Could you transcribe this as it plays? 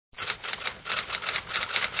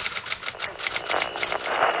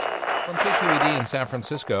From KQED in San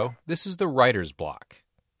Francisco, this is the Writer's Block.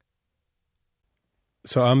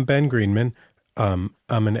 So I'm Ben Greenman. I'm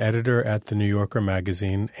an editor at The New Yorker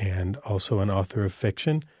magazine and also an author of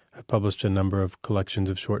fiction. I've published a number of collections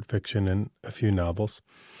of short fiction and a few novels.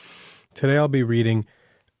 Today I'll be reading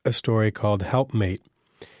a story called Helpmate,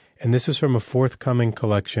 and this is from a forthcoming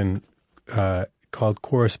collection called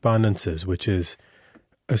Correspondences, which is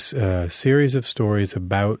a series of stories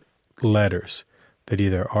about letters that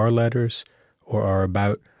either are letters or are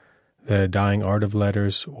about the dying art of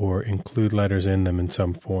letters or include letters in them in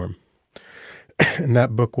some form. And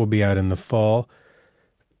that book will be out in the fall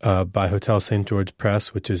by Hotel St. George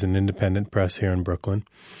Press, which is an independent press here in Brooklyn.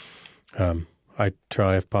 I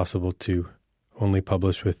try, if possible, to only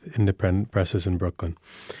publish with independent presses in Brooklyn.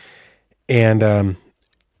 And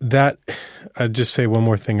that, I'll just say one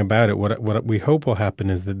more thing about it. What we hope will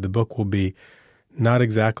happen is that the book will be not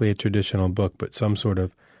exactly a traditional book, but some sort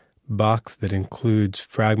of box that includes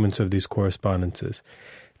fragments of these correspondences.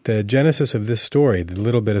 The genesis of this story, the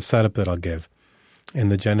little bit of setup that I'll give,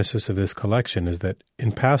 and the genesis of this collection is that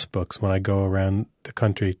in past books, when I go around the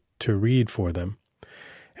country to read for them,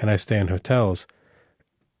 and I stay in hotels,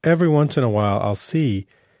 every once in a while I'll see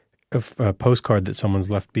a postcard that someone's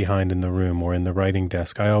left behind in the room or in the writing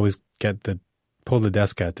desk. I always pull the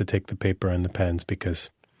desk out to take the paper and the pens because,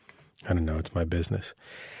 I don't know, it's my business.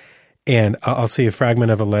 And I'll see a fragment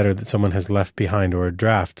of a letter that someone has left behind or a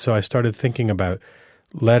draft. So I started thinking about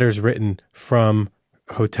letters written from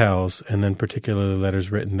hotels, and then particularly letters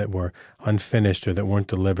written that were unfinished or that weren't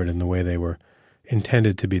delivered in the way they were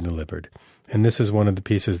intended to be delivered. And this is one of the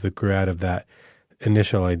pieces that grew out of that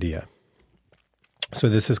initial idea. So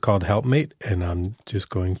this is called Helpmate, and I'm just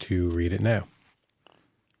going to read it now.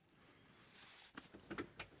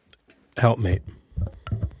 Helpmate.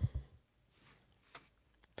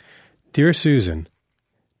 Dear Susan,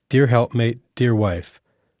 dear helpmate, dear wife,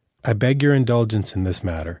 I beg your indulgence in this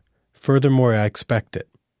matter. Furthermore, I expect it.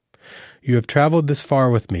 You have traveled this far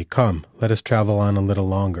with me. Come, let us travel on a little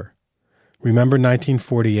longer. Remember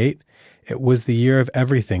 1948? It was the year of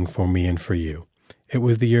everything for me and for you. It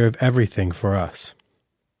was the year of everything for us.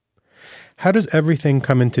 How does everything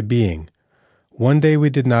come into being? One day we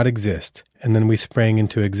did not exist, and then we sprang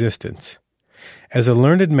into existence. As a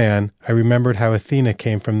learned man, I remembered how Athena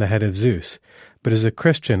came from the head of Zeus, but as a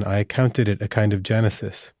Christian I accounted it a kind of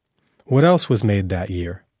genesis. What else was made that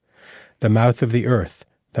year? The mouth of the earth,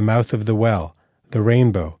 the mouth of the well, the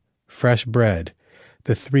rainbow, fresh bread,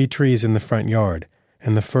 the 3 trees in the front yard,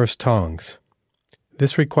 and the first tongs.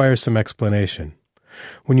 This requires some explanation.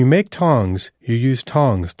 When you make tongs, you use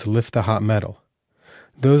tongs to lift the hot metal.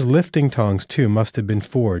 Those lifting tongs, too, must have been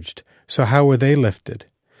forged, so how were they lifted?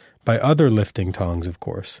 By other lifting tongs, of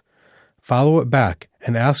course. Follow it back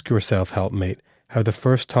and ask yourself, helpmate, how the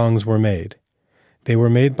first tongs were made. They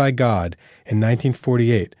were made by God in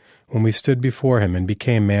 1948 when we stood before him and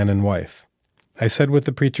became man and wife. I said what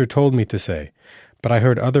the preacher told me to say, but I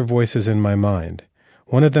heard other voices in my mind.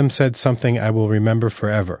 One of them said something I will remember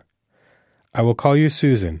forever. I will call you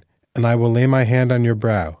Susan, and I will lay my hand on your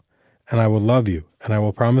brow, and I will love you, and I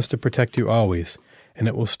will promise to protect you always, and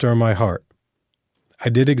it will stir my heart. I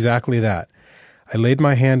did exactly that. I laid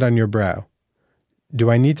my hand on your brow. Do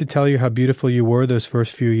I need to tell you how beautiful you were those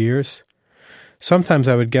first few years? Sometimes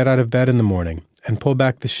I would get out of bed in the morning and pull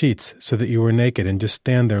back the sheets so that you were naked and just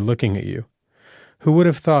stand there looking at you. Who would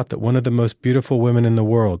have thought that one of the most beautiful women in the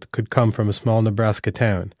world could come from a small Nebraska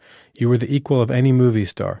town? You were the equal of any movie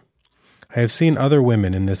star. I have seen other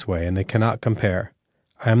women in this way, and they cannot compare.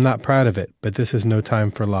 I am not proud of it, but this is no time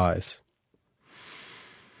for lies.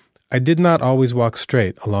 I did not always walk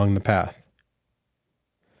straight along the path.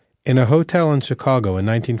 In a hotel in Chicago in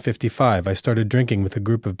 1955, I started drinking with a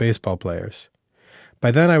group of baseball players.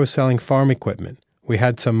 By then I was selling farm equipment. We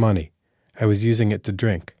had some money. I was using it to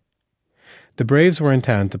drink. The Braves were in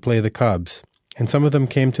town to play the Cubs, and some of them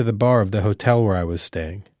came to the bar of the hotel where I was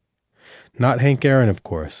staying. Not Hank Aaron, of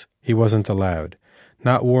course. He wasn't allowed.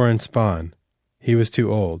 Not Warren Spahn. He was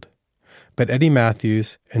too old. But Eddie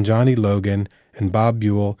Matthews and Johnny Logan and Bob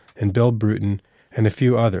Buell and Bill Bruton and a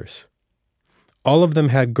few others. All of them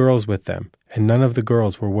had girls with them, and none of the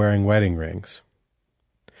girls were wearing wedding rings.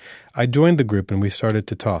 I joined the group and we started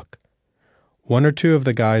to talk. 1 or 2 of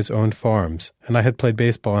the guys owned farms, and I had played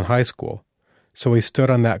baseball in high school, so we stood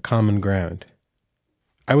on that common ground.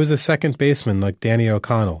 I was a second baseman like Danny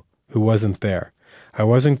O'Connell, who wasn't there. I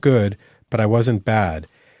wasn't good, but I wasn't bad,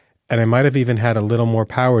 and I might have even had a little more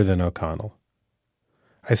power than O'Connell.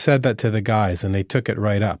 I said that to the guys, and they took it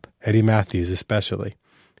right up, Eddie Matthews especially.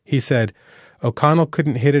 He said, O'Connell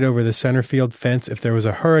couldn't hit it over the center field fence if there was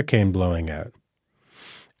a hurricane blowing out.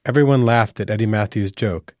 Everyone laughed at Eddie Matthews'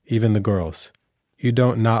 joke, even the girls. You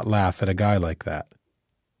don't not laugh at a guy like that.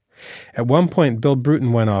 At one point, Bill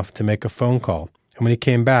Bruton went off to make a phone call, and when he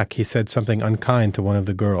came back, he said something unkind to one of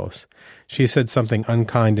the girls. She said something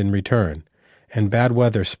unkind in return, and bad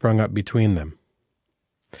weather sprung up between them.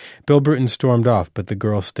 Bill Bruton stormed off, but the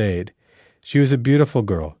girl stayed. She was a beautiful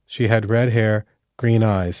girl. She had red hair, green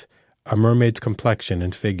eyes, a mermaid's complexion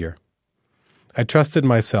and figure. I trusted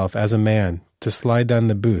myself as a man to slide down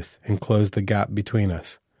the booth and close the gap between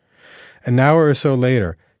us. An hour or so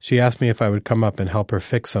later, she asked me if I would come up and help her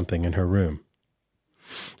fix something in her room.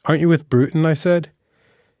 "Aren't you with Bruton?" I said.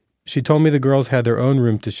 She told me the girls had their own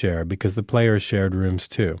room to share because the players shared rooms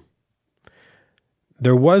too.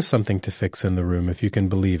 There was something to fix in the room, if you can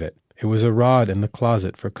believe it. It was a rod in the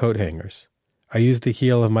closet for coat hangers. I used the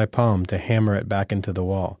heel of my palm to hammer it back into the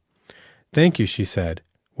wall. "Thank you," she said.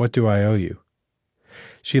 "What do I owe you?"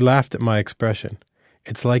 She laughed at my expression.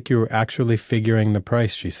 "It's like you were actually figuring the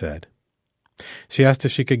price," she said. She asked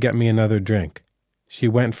if she could get me another drink. She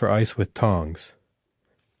went for ice with tongs.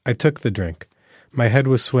 I took the drink. My head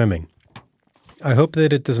was swimming. I hope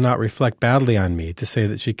that it does not reflect badly on me to say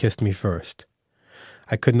that she kissed me first.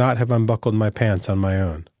 I could not have unbuckled my pants on my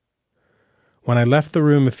own. When I left the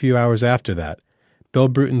room a few hours after that, Bill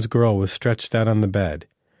Bruton's girl was stretched out on the bed.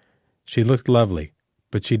 She looked lovely,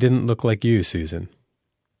 but she didn't look like you, Susan.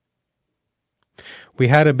 We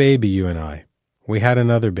had a baby, you and I. We had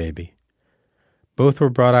another baby. Both were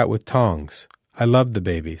brought out with tongs. I loved the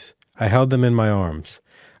babies. I held them in my arms.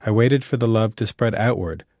 I waited for the love to spread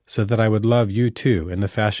outward so that I would love you too in the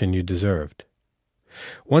fashion you deserved.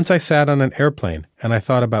 Once I sat on an airplane and I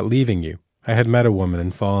thought about leaving you. I had met a woman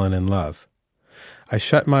and fallen in love. I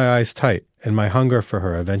shut my eyes tight and my hunger for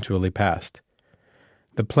her eventually passed.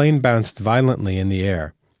 The plane bounced violently in the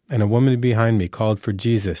air and a woman behind me called for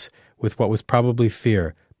Jesus with what was probably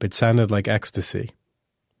fear but sounded like ecstasy.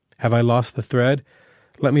 Have I lost the thread?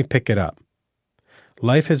 Let me pick it up.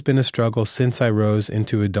 Life has been a struggle since I rose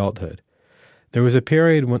into adulthood. There was a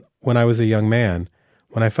period when I was a young man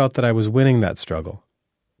when I felt that I was winning that struggle.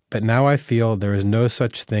 But now I feel there is no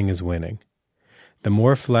such thing as winning. The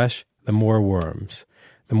more flesh, the more worms.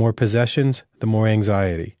 The more possessions, the more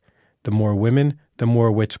anxiety. The more women, the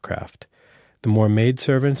more witchcraft. The more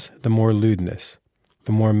maidservants, the more lewdness.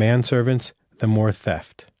 The more manservants, the more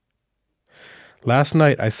theft. Last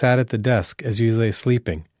night I sat at the desk as you lay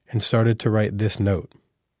sleeping and started to write this note.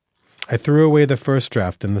 I threw away the first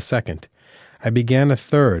draft and the second. I began a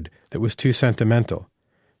third that was too sentimental.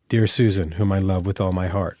 Dear Susan, whom I love with all my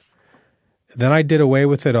heart. Then I did away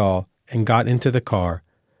with it all and got into the car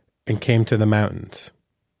and came to the mountains.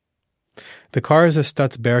 The car is a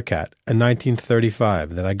Stutz Bearcat, a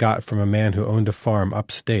 1935 that I got from a man who owned a farm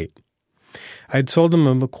upstate. I had sold him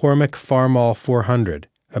a McCormick Farmall 400,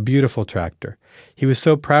 a beautiful tractor. He was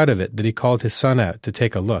so proud of it that he called his son out to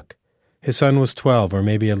take a look. His son was 12 or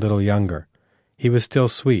maybe a little younger. He was still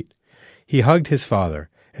sweet. He hugged his father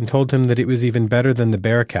and told him that it was even better than the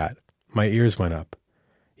Bearcat. My ears went up.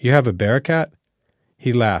 You have a Bearcat?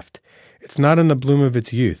 He laughed. It's not in the bloom of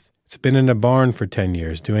its youth. It's been in a barn for 10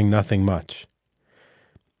 years, doing nothing much.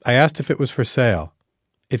 I asked if it was for sale.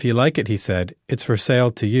 If you like it, he said, it's for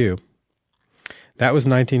sale to you. That was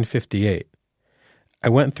 1958. I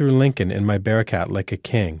went through Lincoln in my Bearcat like a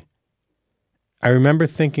king. I remember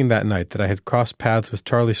thinking that night that I had crossed paths with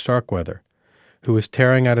Charlie Starkweather, who was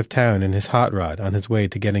tearing out of town in his hot rod on his way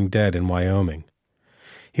to getting dead in Wyoming.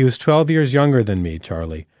 He was 12 years younger than me,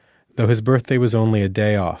 Charlie, though his birthday was only a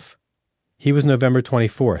day off. He was November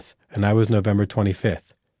 24th, and I was November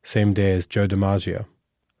 25th, same day as Joe DiMaggio.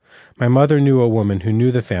 My mother knew a woman who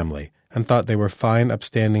knew the family and thought they were fine,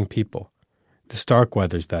 upstanding people. The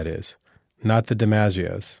Starkweathers, that is, not the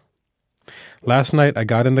DiMaggios. Last night I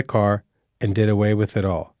got in the car and did away with it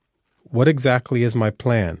all. What exactly is my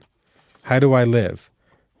plan? How do I live?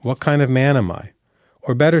 What kind of man am I?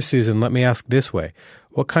 Or better, Susan, let me ask this way.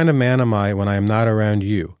 What kind of man am I when I am not around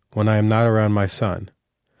you, when I am not around my son?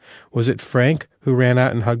 Was it Frank who ran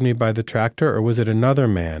out and hugged me by the tractor, or was it another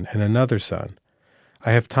man and another son?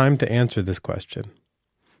 I have time to answer this question.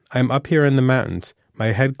 I am up here in the mountains, my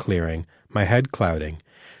head clearing, my head clouding,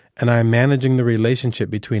 and I am managing the relationship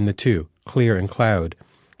between the two, clear and cloud,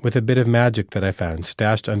 with a bit of magic that I found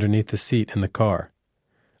stashed underneath the seat in the car.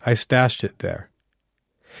 I stashed it there.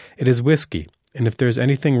 It is whiskey, and if there is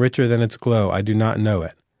anything richer than its glow, I do not know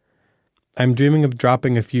it. I am dreaming of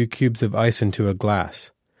dropping a few cubes of ice into a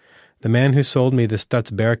glass. The man who sold me the Stutz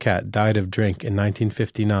Bearcat died of drink in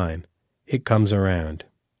 1959. It comes around.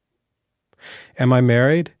 Am I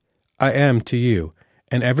married? I am to you,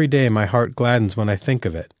 and every day my heart gladdens when I think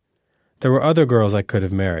of it. There were other girls I could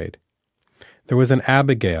have married. There was an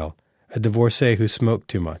Abigail, a divorcee who smoked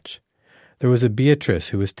too much. There was a Beatrice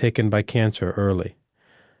who was taken by cancer early.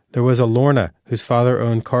 There was a Lorna whose father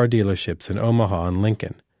owned car dealerships in Omaha and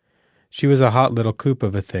Lincoln. She was a hot little coop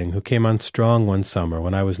of a thing who came on strong one summer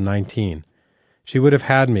when I was 19. She would have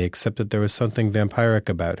had me except that there was something vampiric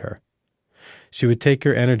about her. She would take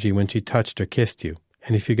your energy when she touched or kissed you,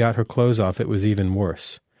 and if you got her clothes off it was even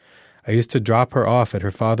worse. I used to drop her off at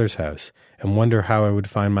her father's house and wonder how I would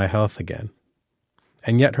find my health again.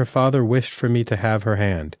 And yet her father wished for me to have her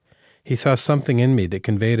hand. He saw something in me that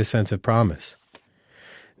conveyed a sense of promise.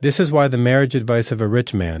 This is why the marriage advice of a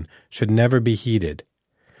rich man should never be heeded.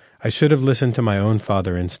 I should have listened to my own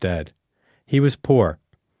father instead. He was poor.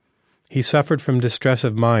 He suffered from distress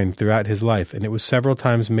of mind throughout his life, and it was several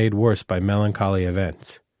times made worse by melancholy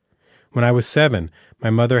events. When I was 7, my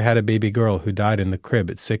mother had a baby girl who died in the crib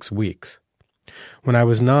at 6 weeks. When I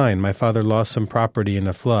was 9, my father lost some property in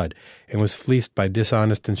a flood and was fleeced by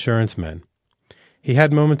dishonest insurance men. He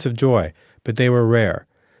had moments of joy, but they were rare,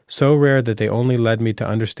 so rare that they only led me to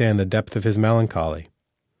understand the depth of his melancholy.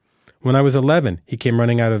 When I was 11, he came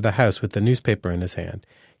running out of the house with the newspaper in his hand.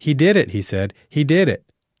 "He did it," he said. "He did it."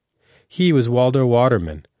 He was Waldo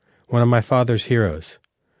Waterman, one of my father's heroes.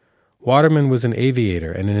 Waterman was an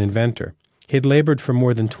aviator and an inventor. He had labored for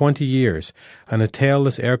more than 20 years on a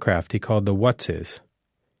tailless aircraft he called the What's-His.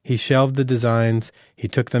 He shelved the designs, he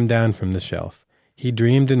took them down from the shelf. He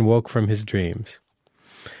dreamed and woke from his dreams.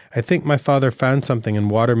 I think my father found something in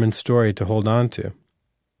Waterman's story to hold on to.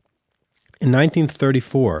 In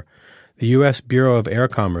 1934, the U.S. Bureau of Air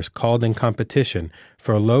Commerce called in competition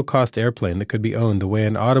for a low-cost airplane that could be owned the way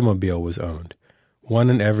an automobile was owned, one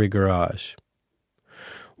in every garage.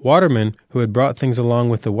 Waterman, who had brought things along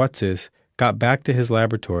with the What's-His, got back to his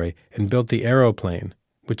laboratory and built the aeroplane,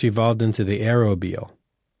 which evolved into the aerobile.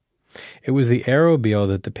 It was the aerobile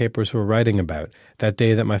that the papers were writing about that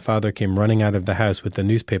day that my father came running out of the house with the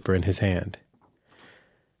newspaper in his hand.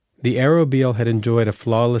 The aerobile had enjoyed a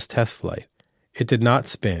flawless test flight. It did not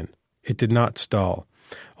spin. It did not stall.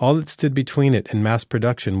 All that stood between it and mass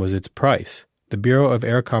production was its price. The Bureau of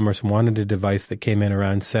Air Commerce wanted a device that came in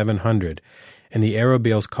around $700, and the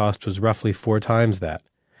aerobile's cost was roughly 4 times that.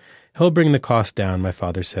 "He'll bring the cost down," my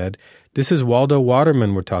father said. "This is Waldo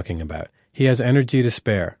Waterman we're talking about. He has energy to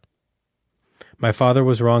spare." My father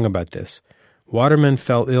was wrong about this. Waterman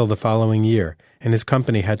fell ill the following year, and his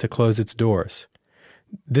company had to close its doors.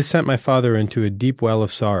 This sent my father into a deep well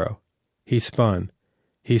of sorrow. He spun.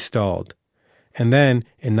 He stalled. And then,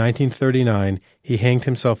 in 1939, he hanged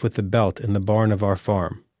himself with the belt in the barn of our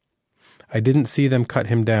farm. I didn't see them cut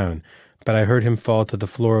him down, but I heard him fall to the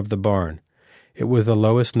floor of the barn. It was the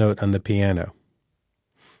lowest note on the piano.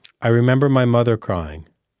 I remember my mother crying.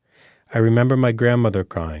 I remember my grandmother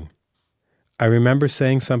crying. I remember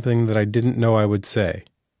saying something that I didn't know I would say.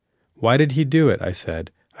 "Why did he do it?" I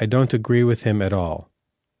said. "I don't agree with him at all."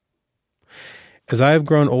 As I have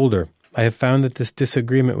grown older, I have found that this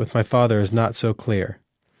disagreement with my father is not so clear.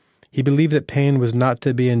 He believed that pain was not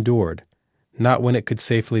to be endured, not when it could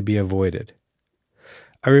safely be avoided.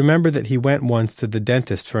 I remember that he went once to the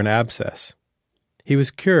dentist for an abscess. He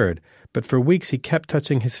was cured, but for weeks he kept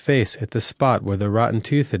touching his face at the spot where the rotten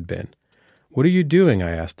tooth had been. "What are you doing?"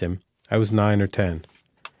 I asked him. I was 9 or 10.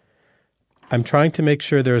 "I'm trying to make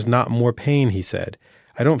sure there is not more pain," he said.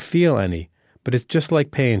 "I don't feel any, but it's just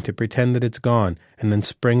like pain to pretend that it's gone and then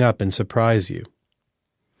spring up and surprise you."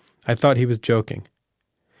 I thought he was joking.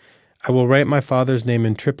 I will write my father's name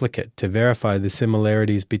in triplicate to verify the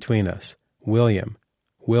similarities between us. William,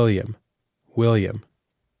 William, William.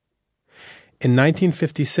 In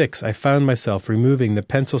 1956, I found myself removing the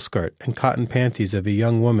pencil skirt and cotton panties of a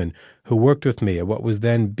young woman who worked with me at what was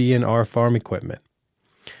then B&R Farm Equipment.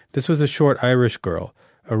 This was a short Irish girl,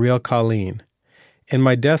 a real Colleen. In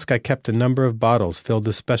my desk I kept a number of bottles filled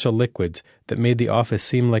with special liquids that made the office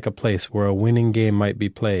seem like a place where a winning game might be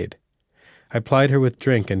played. I plied her with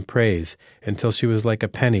drink and praise until she was like a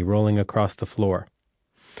penny rolling across the floor.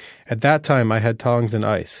 At that time I had tongs and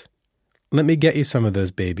ice. "Let me get you some of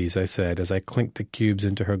those babies," I said as I clinked the cubes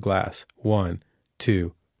into her glass. 1,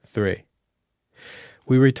 2, 3.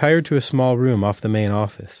 We retired to a small room off the main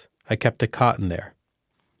office. I kept a cot in there.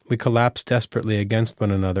 We collapsed desperately against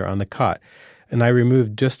one another on the cot, and I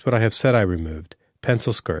removed just what I have said I removed: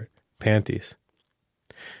 pencil skirt, panties.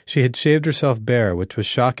 She had shaved herself bare, which was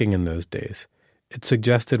shocking in those days. It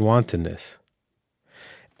suggested wantonness.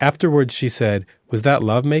 Afterwards she said, "Was that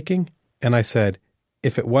love-making?" And I said,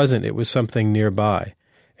 "If it wasn't, it was something nearby."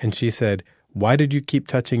 And she said, "Why did you keep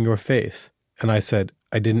touching your face?" And I said,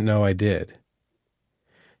 "I didn't know I did."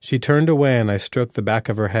 She turned away and I stroked the back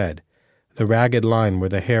of her head. the ragged line where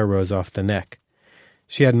the hair rose off the neck.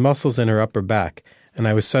 She had muscles in her upper back, and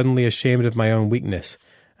I was suddenly ashamed of my own weakness,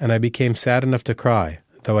 and I became sad enough to cry,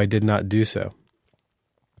 though I did not do so.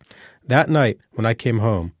 That night, when I came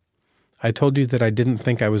home, I told you that I didn't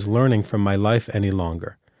think I was learning from my life any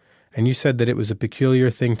longer, and you said that it was a peculiar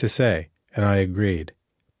thing to say, and I agreed.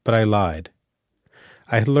 But I lied.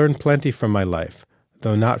 I had learned plenty from my life,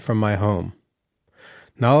 though not from my home.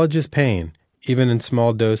 Knowledge is pain, even in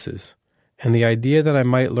small doses, and the idea that I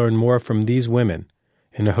might learn more from these women,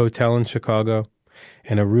 in a hotel in Chicago,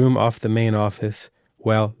 in a room off the main office,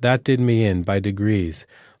 well, that did me in by degrees,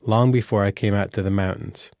 long before I came out to the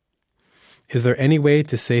mountains. Is there any way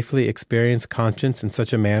to safely experience conscience in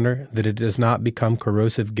such a manner that it does not become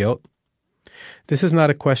corrosive guilt? This is not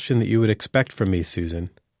a question that you would expect from me, Susan.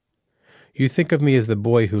 You think of me as the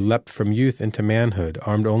boy who leapt from youth into manhood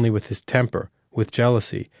armed only with his temper, with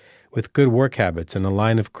jealousy, with good work habits and a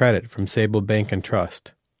line of credit from Sable Bank and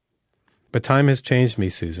Trust. But time has changed me,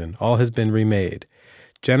 Susan. All has been remade.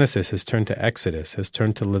 Genesis has turned to Exodus, has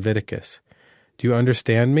turned to Leviticus. Do you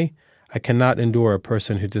understand me? I cannot endure a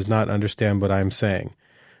person who does not understand what I am saying,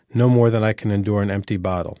 no more than I can endure an empty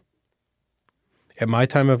bottle. At my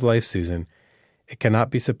time of life, Susan, it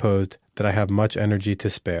cannot be supposed that I have much energy to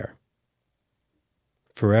spare.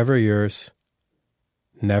 Forever yours,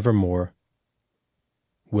 nevermore,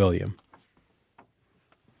 William.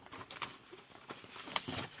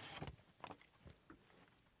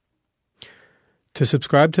 To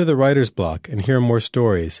subscribe to the Writer's Block and hear more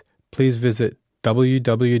stories, please visit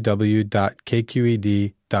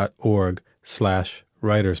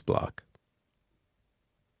www.kqed.org/writersblock.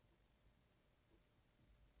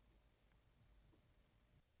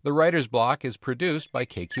 The Writer's Block is produced by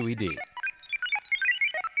KQED.